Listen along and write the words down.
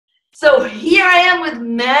So here I am with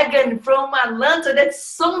Meagan from Atlanta. That's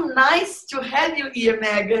so nice to have you here,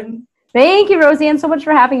 Meagan. Thank you, Rosane, so much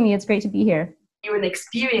for having me. It's great to be here. You're an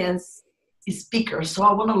experienced speaker, so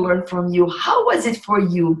I want to learn from you. How was it for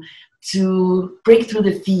you to break through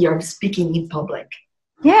the fear of speaking in public?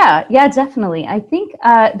 Yeah, definitely. I think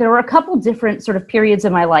there were a couple different sort of periods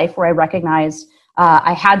in my life where I recognized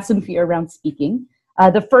I had some fear around speaking.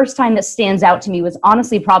 The first time that stands out to me was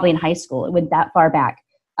honestly probably in high school. It went that far back.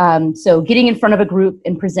 So getting in front of a group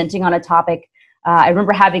and presenting on a topic, I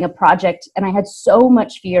remember having a project and I had so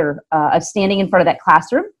much fear of standing in front of that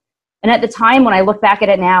classroom. And at the time, when I look back at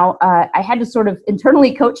it now, I had to sort of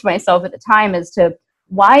internally coach myself at the time as to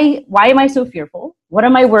why am I so fearful? What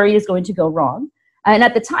am I worried is going to go wrong? And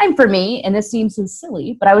at the time for me, and this seems so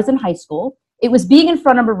silly, but I was in high school, it was being in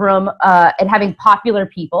front of a room and having popular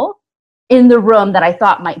people in the room that I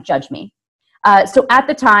thought might judge me. So at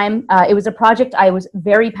the time, it was a project I was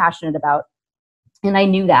very passionate about, and I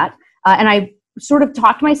knew that. And I sort of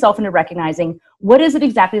talked myself into recognizing what is it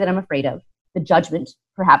exactly that I'm afraid of? The judgment,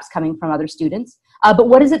 perhaps coming from other students. But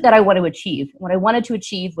what is it that I want to achieve? What I wanted to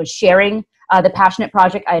achieve was sharing the passionate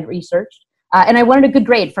project I had researched. And I wanted a good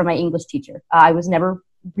grade from my English teacher. I was never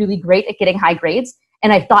really great at getting high grades,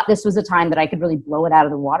 and I thought this was a time that I could really blow it out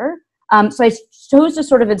of the water. So I chose to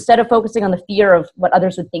sort of, instead of focusing on the fear of what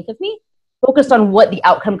others would think of me, focused on what the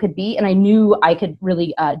outcome could be, and I knew I could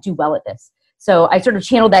really do well at this. So I sort of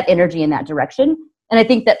channeled that energy in that direction, and I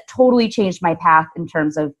think that totally changed my path in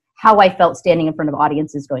terms of how I felt standing in front of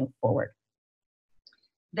audiences going forward.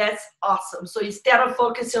 That's awesome. So instead of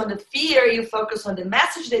focusing on the fear, you focus on the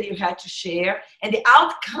message that you had to share and the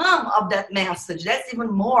outcome of that message. That's even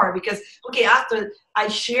more because, okay, after I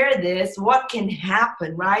share this, what can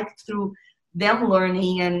happen, right? Through them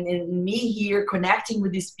learning and me here connecting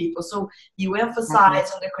with these people. So you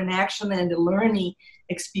emphasize on the connection and the learning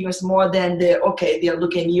experience more than the, okay, they're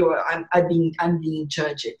looking at me or I'm being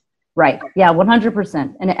judged. Right. Yeah,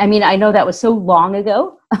 100%. And I mean, I know that was so long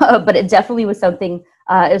ago, but it definitely was something,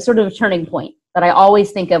 it's sort of a turning point that I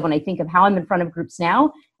always think of when I think of how I'm in front of groups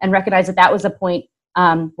now, and recognize that that was a point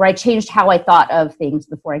where I changed how I thought of things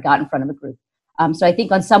before I got in front of a group. So I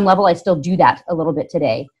think on some level, I still do that a little bit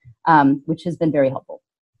today, which has been very helpful.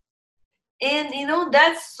 And, you know,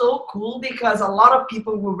 that's so cool because a lot of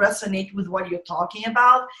people will resonate with what you're talking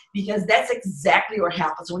about, because that's exactly what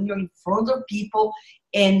happens when you're in front of people.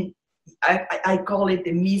 And I call it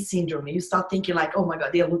the me syndrome. You start thinking like, oh my God,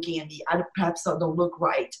 they're looking at me. Perhaps I don't look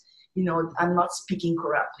right. You know, I'm not speaking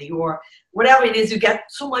correctly or whatever it is. You get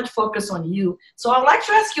too much focus on you. So I'd like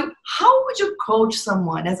to ask you, how would you coach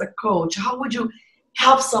someone as a coach? How would you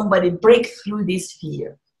help somebody break through this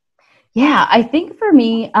fear? Yeah, I think for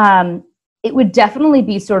me, it would definitely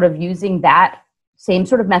be sort of using that same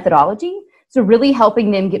sort of methodology. So really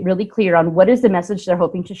helping them get really clear on what is the message they're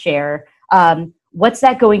hoping to share. What's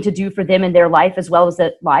that going to do for them in their life as well as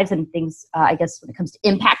their lives and things, I guess, when it comes to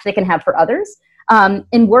impact they can have for others.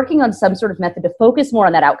 And working on some sort of method to focus more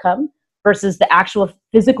on that outcome versus the actual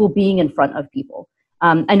physical being in front of people.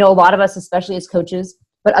 I know a lot of us, especially as coaches,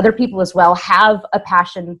 but other people as well, have a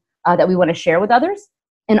passion that we want to share with others.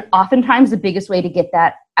 And oftentimes the biggest way to get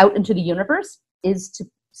that out into the universe is to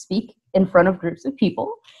speak in front of groups of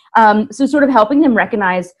people. So sort of helping them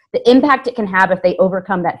recognize the impact it can have if they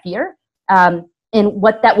overcome that fear. And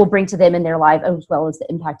what that will bring to them in their life, as well as the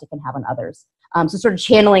impact it can have on others. So sort of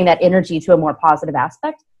channeling that energy to a more positive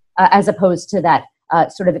aspect, as opposed to that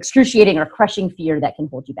sort of excruciating or crushing fear that can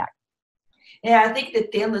hold you back. Yeah, I think the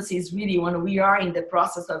tendency is really, when we are in the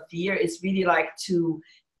process of fear, it's really like to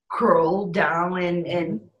curl down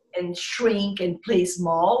and shrink and play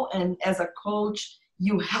small. And as a coach,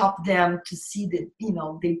 you help them to see the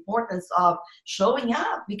importance of showing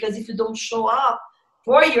up, because if you don't show up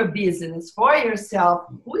for your business, for yourself,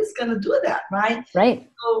 who is going to do that, right? Right.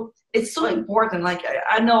 So it's so important. Like,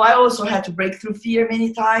 I know I also had to break through fear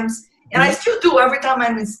many times, and I still do every time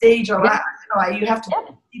I'm on stage, or you have to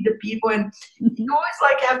see the people, and you always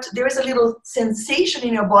like there is a little sensation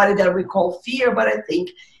in your body that we call fear, but I think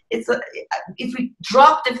if we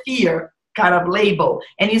drop the fear kind of label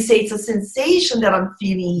and you say it's a sensation that I'm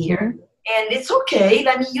feeling here, and it's okay,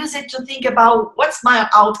 let me use it to think about what's my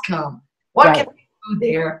outcome, what can do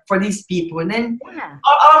there for these people, and then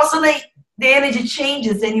all of a sudden the energy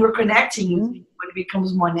changes and you're connecting with people, and it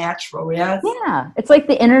becomes more natural. Yeah, it's like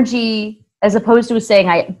the energy, as opposed to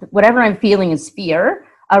saying whatever I'm feeling is fear,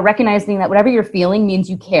 recognizing that whatever you're feeling means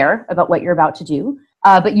you care about what you're about to do,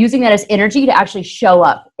 but using that as energy to actually show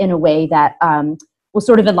up in a way that will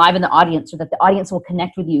sort of enliven the audience, so that the audience will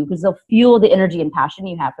connect with you because they'll feel the energy and passion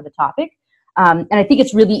you have for the topic. And I think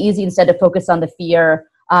it's really easy, instead to focus on the fear,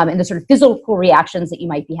 and the sort of physical reactions that you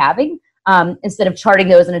might be having, instead of charting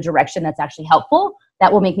those in a direction that's actually helpful,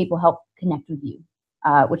 that will make people help connect with you,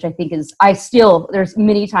 which I think is, there's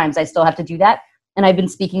many times I still have to do that. And I've been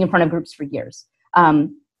speaking in front of groups for years.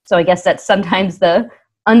 So I guess that sometimes the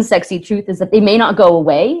unsexy truth is that they may not go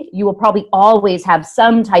away. You will probably always have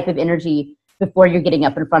some type of energy before you're getting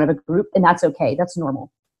up in front of a group, and that's okay. That's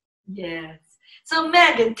normal. Yes. So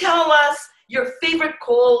Meagan, tell us your favorite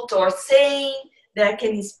quote or saying that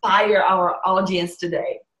can inspire our audience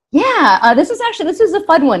today. Yeah, this is a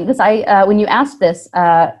fun one, because when you asked this,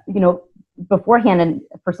 beforehand, and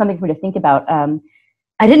for something for me to think about,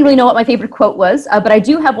 I didn't really know what my favorite quote was, but I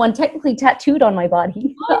do have one technically tattooed on my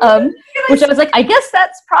body, which I was like, I guess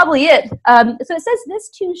that's probably it. So it says, "This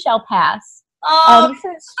too shall pass." So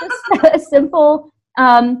it's just a simple.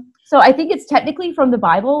 So I think it's technically from the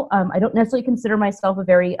Bible. I don't necessarily consider myself a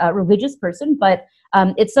very religious person, but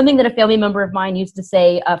it's something that a family member of mine used to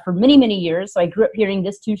say for many, many years. So I grew up hearing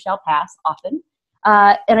 "This too shall pass" often.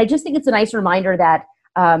 And I just think it's a nice reminder that,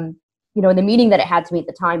 and the meaning that it had to me at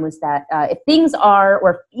the time was that if things are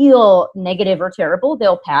or feel negative or terrible,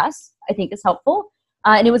 they'll pass, I think is helpful.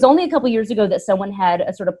 And it was only a couple years ago that someone had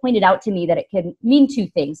sort of pointed out to me that it can mean two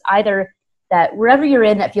things: either that wherever you're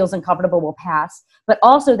in that feels uncomfortable will pass, but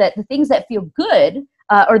also that the things that feel good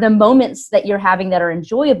or the moments that you're having that are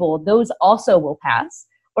enjoyable, those also will pass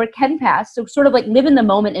or can pass. So sort of like live in the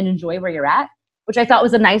moment and enjoy where you're at, which I thought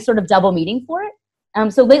was a nice sort of double meaning for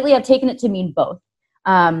it. So lately I've taken it to mean both.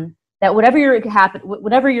 That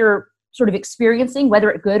whatever you're sort of experiencing,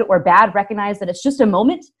 whether it's good or bad, recognize that it's just a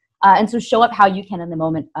moment. And so show up how you can in the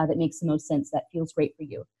moment that makes the most sense, that feels great for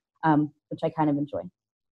you, which I kind of enjoy.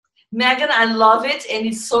 Meagan, I love it. And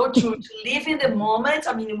it's so true to live in the moment.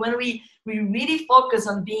 I mean, when we really focus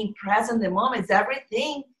on being present in the moment, it's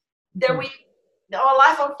everything that our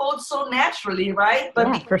life unfolds so naturally, right? But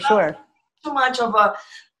yeah, for sure. Too much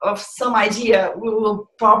of some idea, we will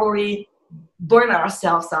probably burn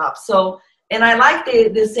ourselves up. So, and I like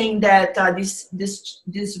the saying that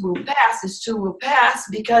this will pass, this too will pass,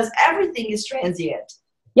 because everything is transient.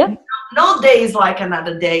 Yeah. No day is like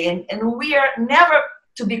another day, and we are never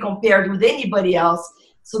to be compared with anybody else.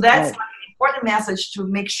 So that's like an important message, to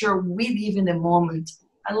make sure we live in the moment.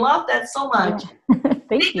 I love that so much. Yeah.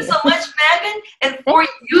 Thank you so much, Meagan. And for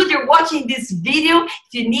you, you're watching this video, if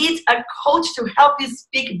you need a coach to help you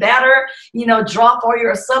speak better, drop all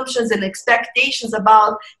your assumptions and expectations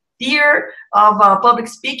about fear of public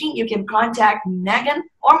speaking, you can contact Meagan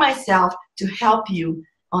or myself to help you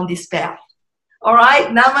on this path. All right.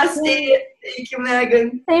 Namaste. Thank you,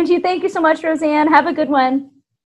 Meagan. Same to you. Thank you so much, Rosane. Have a good one.